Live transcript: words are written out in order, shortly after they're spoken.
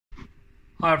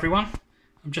Hi everyone,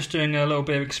 I'm just doing a little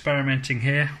bit of experimenting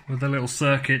here with a little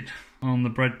circuit on the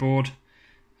breadboard,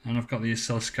 and I've got the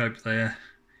oscilloscope there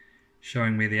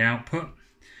showing me the output.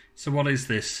 So what is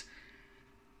this?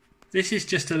 This is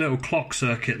just a little clock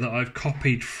circuit that I've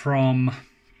copied from,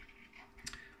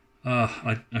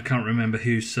 I can't remember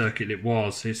whose circuit it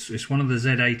was. It's one of the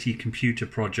Z80 computer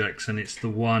projects, and it's the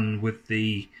one with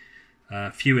the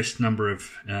fewest number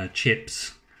of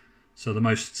chips, so the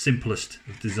most simplest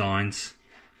of designs.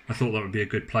 I thought that would be a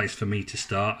good place for me to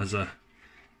start as a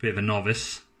bit of a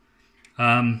novice.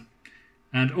 And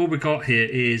all we got here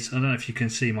is, I don't know if you can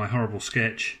see my horrible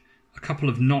sketch, a couple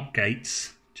of NOT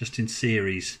gates just in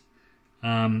series.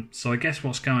 So I guess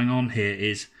what's going on here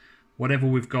is whatever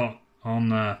we've got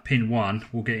on pin 1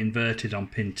 will get inverted on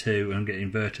pin 2 and get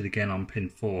inverted again on pin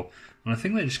 4. And I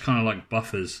think they're just kind of like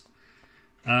buffers.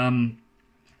 There's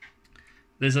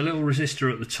a little resistor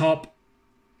at the top.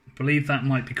 I believe that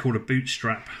might be called a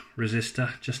bootstrap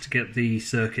resistor, just to get the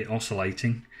circuit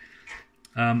oscillating.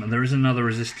 And there is another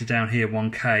resistor down here,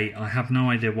 1K. I have no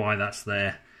idea why that's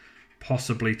there.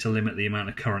 Possibly to limit the amount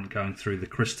of current going through the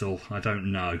crystal, I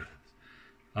don't know.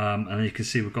 And then you can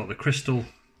see we've got the crystal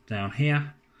down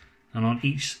here, and on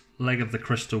each leg of the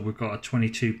crystal we've got a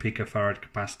 22 picofarad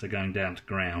capacitor going down to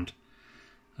ground.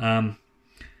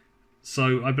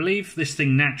 So I believe this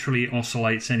thing naturally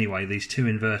oscillates anyway. These two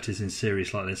inverters in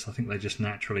series like this, I think they just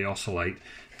naturally oscillate,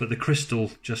 but the crystal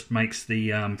just makes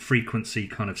the frequency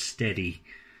kind of steady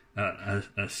at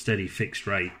a steady fixed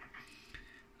rate.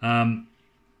 You'll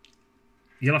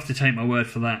have to take my word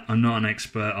for that. I'm not an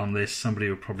expert on this. Somebody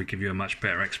will probably give you a much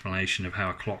better explanation of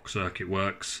how a clock circuit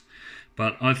works,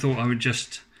 but I thought I would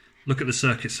just look at the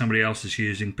circuit somebody else is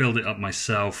using, build it up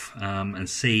myself, and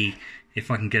see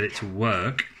if I can get it to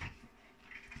work.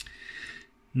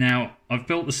 Now, I've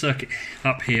built the circuit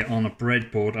up here on a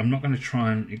breadboard. I'm not going to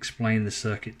try and explain the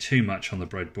circuit too much on the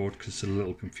breadboard because it's a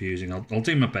little confusing. I'll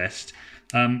do my best.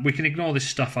 We can ignore this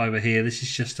stuff over here. This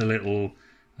is just a little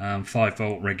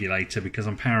 5-volt regulator because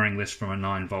I'm powering this from a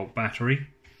 9-volt battery.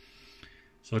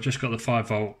 So I've just got the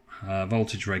 5-volt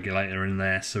voltage regulator in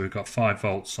there. So we've got 5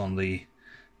 volts on the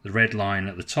red line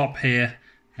at the top here,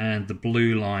 and the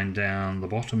blue line down the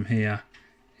bottom here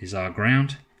is our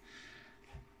ground.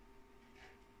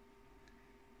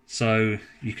 So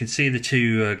you can see the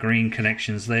two green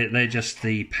connections, they're just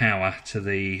the power to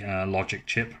the logic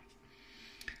chip.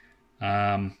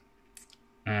 And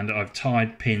I've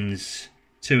tied pins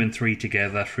 2 and 3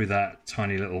 together through that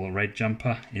tiny little red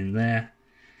jumper in there.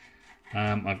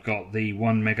 I've got the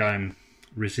 1 megohm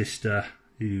resistor,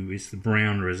 who is the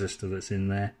brown resistor that's in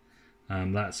there.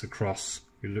 That's across,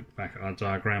 if we look back at our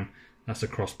diagram, that's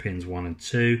across pins 1 and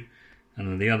 2. And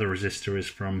then the other resistor is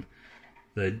from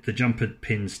the jumper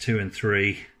pins 2 and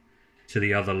 3 to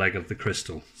the other leg of the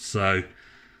crystal. So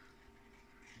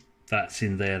that's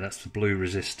in there, that's the blue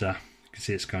resistor. You can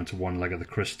see it's going to one leg of the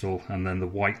crystal, and then the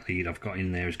white lead I've got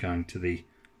in there is going to the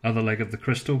other leg of the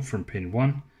crystal from pin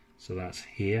 1. So that's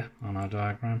here on our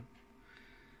diagram.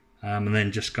 And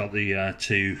then just got the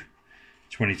two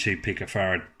 22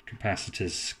 picofarad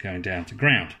capacitors going down to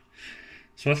ground.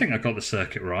 So I think I've got the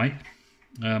circuit right.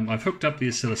 I've hooked up the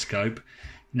oscilloscope.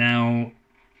 Now,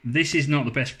 this is not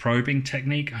the best probing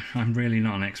technique. I'm really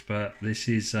not an expert. This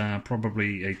is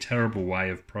probably a terrible way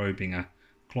of probing a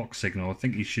clock signal. I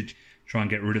think you should try and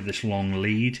get rid of this long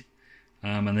lead.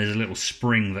 And there's a little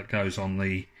spring that goes on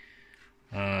the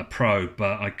probe,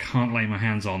 but I can't lay my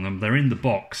hands on them. They're in the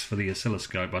box for the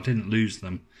oscilloscope. I didn't lose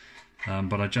them,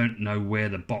 but I don't know where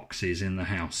the box is in the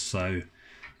house. So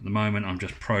at the moment I'm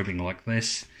just probing like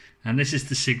this. And this is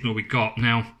the signal we got.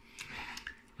 Now,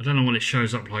 I don't know what it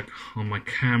shows up like on my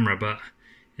camera, but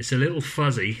it's a little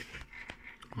fuzzy.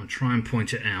 I'll try and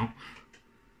point it out.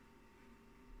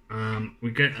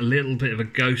 We get a little bit of a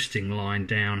ghosting line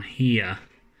down here,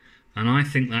 and I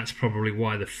think that's probably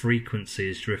why the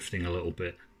frequency is drifting a little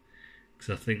bit,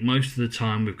 because I think most of the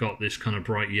time we've got this kind of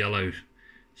bright yellow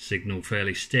signal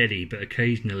fairly steady, but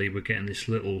occasionally we're getting this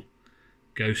little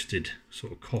ghosted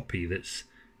sort of copy that's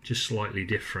just slightly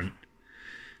different.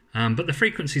 But the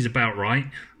frequency is about right.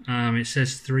 It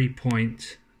says 3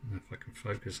 point, I don't know if I can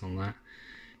focus on that.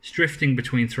 It's drifting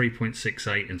between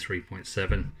 3.68 and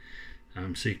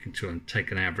 3.7. So you can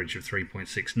take an average of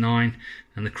 3.69.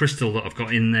 And the crystal that I've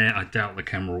got in there, I doubt the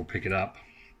camera will pick it up.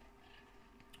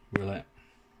 Will it?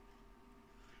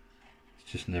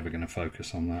 It's just never going to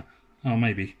focus on that. Oh,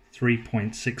 maybe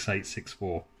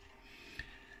 3.6864.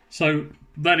 So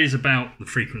that is about the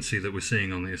frequency that we're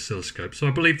seeing on the oscilloscope. So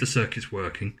I believe the circuit's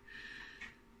working.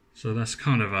 So that's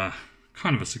kind of a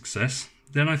success.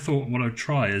 Then I thought what I'd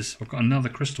try is, I've got another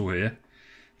crystal here,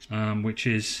 which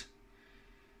is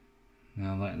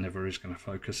Now that never is going to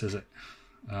focus, is it?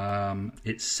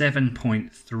 It's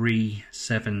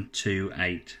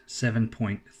 7.3728.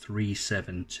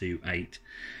 7.3728.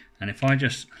 And if I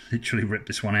just literally rip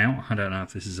this one out, I don't know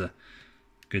if this is a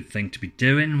good thing to be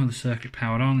doing with the circuit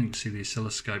powered on. You can see the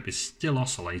oscilloscope is still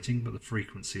oscillating, but the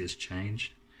frequency has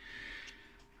changed.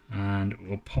 And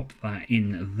we'll pop that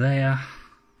in there.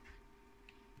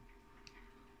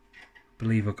 I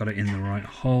believe I've got it in the right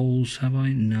holes, have I?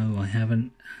 No, I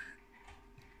haven't.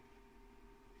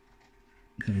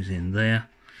 Goes in there.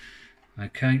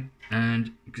 Okay,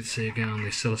 and you can see again on the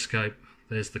oscilloscope,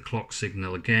 there's the clock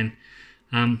signal again.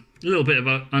 A little bit of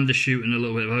undershoot and a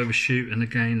little bit of overshoot, and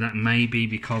again that may be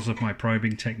because of my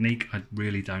probing technique, I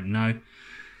really don't know.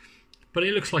 But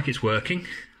it looks like it's working,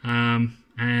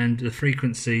 and the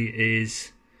frequency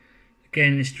is,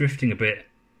 again, it's drifting a bit.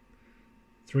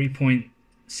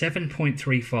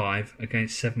 7.35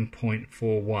 against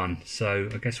 7.41, so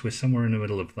I guess we're somewhere in the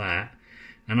middle of that.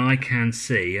 And I can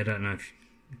see, I don't know if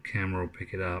the camera will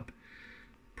pick it up,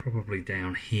 probably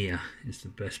down here is the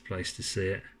best place to see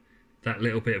it. That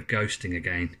little bit of ghosting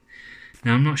again.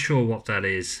 Now I'm not sure what that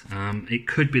is. It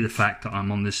could be the fact that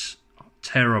I'm on this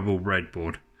terrible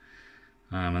breadboard,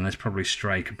 and there's probably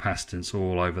stray capacitance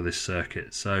all over this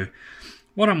circuit. So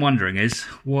what I'm wondering is,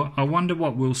 I wonder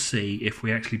what we'll see if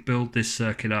we actually build this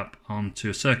circuit up onto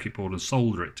a circuit board and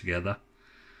solder it together,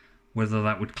 whether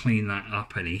that would clean that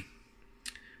up any,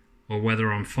 or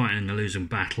whether I'm fighting a losing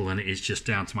battle and it is just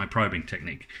down to my probing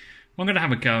technique. I'm going to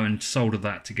have a go and solder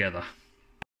that together.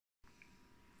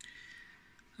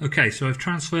 Okay, so I've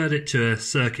transferred it to a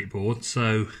circuit board,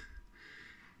 so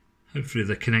hopefully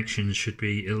the connection should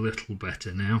be a little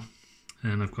better now.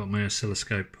 And I've got my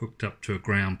oscilloscope hooked up to a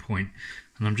ground point,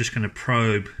 and I'm just going to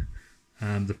probe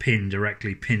the pin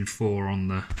directly, pin 4 on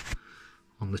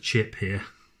the chip here.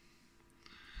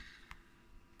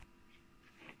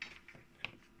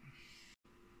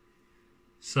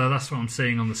 So that's what I'm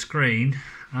seeing on the screen.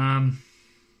 It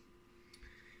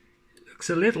looks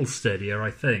a little steadier,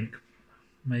 I think.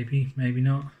 Maybe, maybe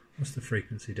not. What's the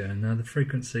frequency doing now? The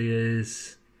frequency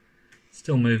is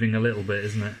still moving a little bit,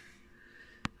 isn't it?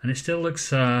 And it still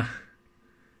looks kind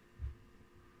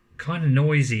of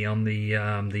noisy on the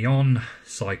on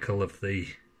cycle of the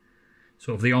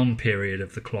sort of the on period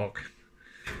of the clock.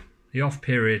 The off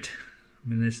period, I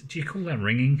mean, do you call that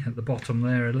ringing at the bottom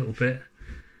there a little bit?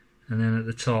 And then at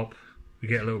the top we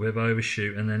get a little bit of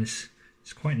overshoot, and then it's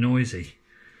quite noisy.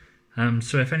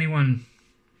 So if anyone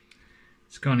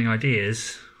has got any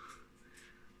ideas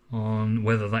on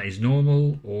whether that is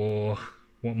normal or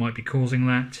what might be causing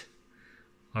that,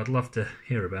 I'd love to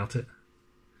hear about it.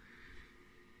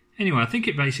 Anyway, I think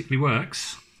it basically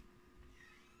works.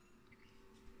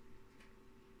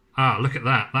 Ah, look at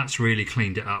that. That's really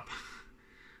cleaned it up.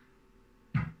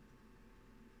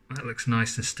 That looks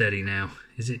nice and steady now.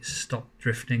 Is it stopped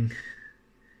drifting?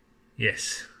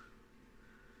 Yes.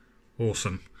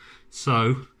 Awesome.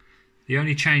 So the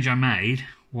only change I made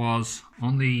was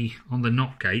on the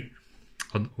NOT gate,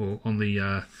 or on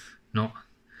the NOT,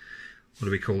 what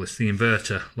do we call this? The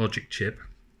inverter logic chip.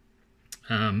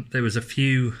 There was a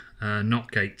few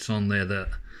NOT gates on there that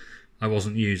I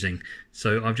wasn't using,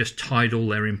 so I've just tied all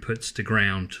their inputs to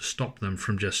ground to stop them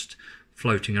from just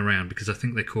floating around, because I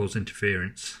think they cause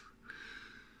interference.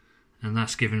 And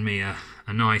that's given me a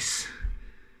nice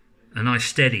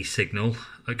steady signal.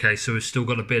 Okay, so we've still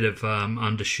got a bit of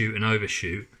undershoot and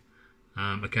overshoot.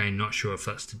 Again, not sure if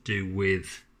that's to do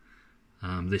with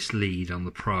this lead on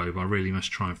the probe. I really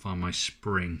must try and find my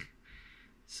spring,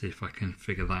 see if I can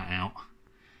figure that out.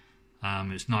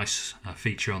 It's a nice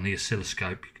feature on the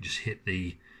oscilloscope. You can just hit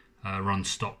the run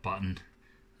stop button.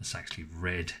 That's actually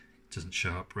red. It doesn't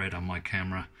show up red on my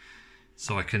camera,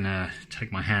 so I can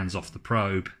take my hands off the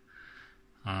probe,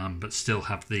 but still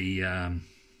have the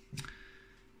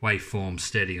waveform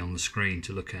steady on the screen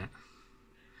to look at.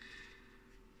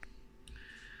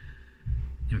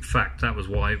 In fact, that was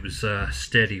why it was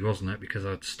steady, wasn't it? Because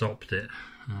I'd stopped it.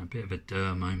 A bit of a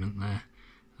duh moment there.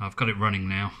 I've got it running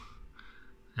now,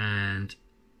 and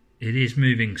it is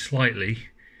moving slightly,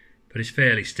 but it's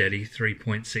fairly steady.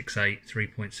 3.68,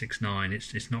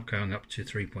 3.69. It's not going up to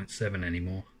 3.7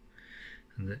 anymore,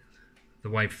 and the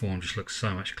waveform just looks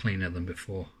so much cleaner than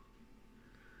before.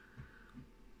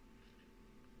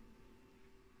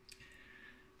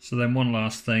 So then one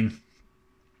last thing,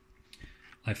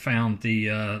 I found the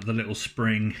little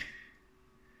spring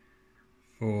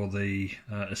for the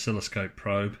oscilloscope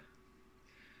probe,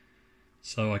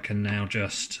 so I can now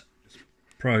just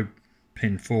probe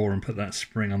pin 4 and put that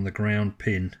spring on the ground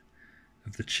pin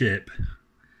of the chip,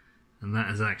 and that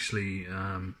has actually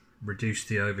reduced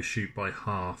the overshoot by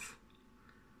half.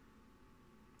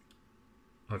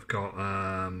 I've got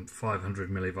 500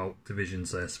 millivolt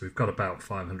divisions there, so we've got about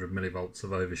 500 millivolts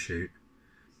of overshoot.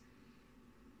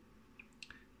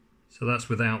 So that's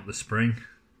without the spring,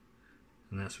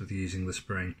 and that's with using the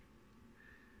spring.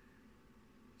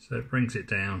 So it brings it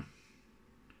down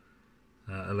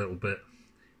a little bit.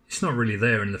 It's not really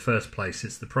there in the first place,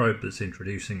 it's the probe that's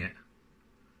introducing it.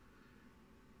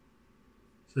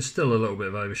 So there's still a little bit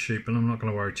of overshoot, but I'm not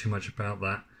going to worry too much about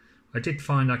that. I did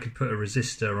find I could put a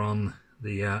resistor on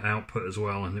the output as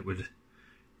well, and it would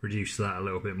reduce that a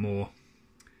little bit more.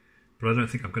 But I don't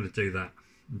think I'm going to do that.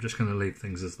 I'm just going to leave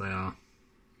things as they are.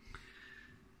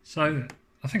 So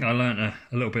I think I learnt a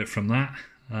little bit from that.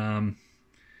 Kind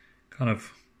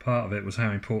of part of it was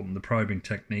how important the probing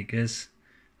technique is.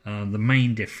 The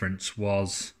main difference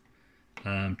was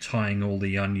tying all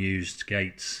the unused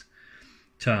gates,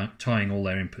 tying all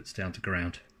their inputs down to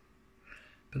ground.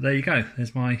 But there you go,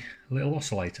 there's my little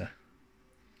oscillator.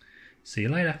 See you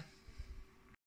later.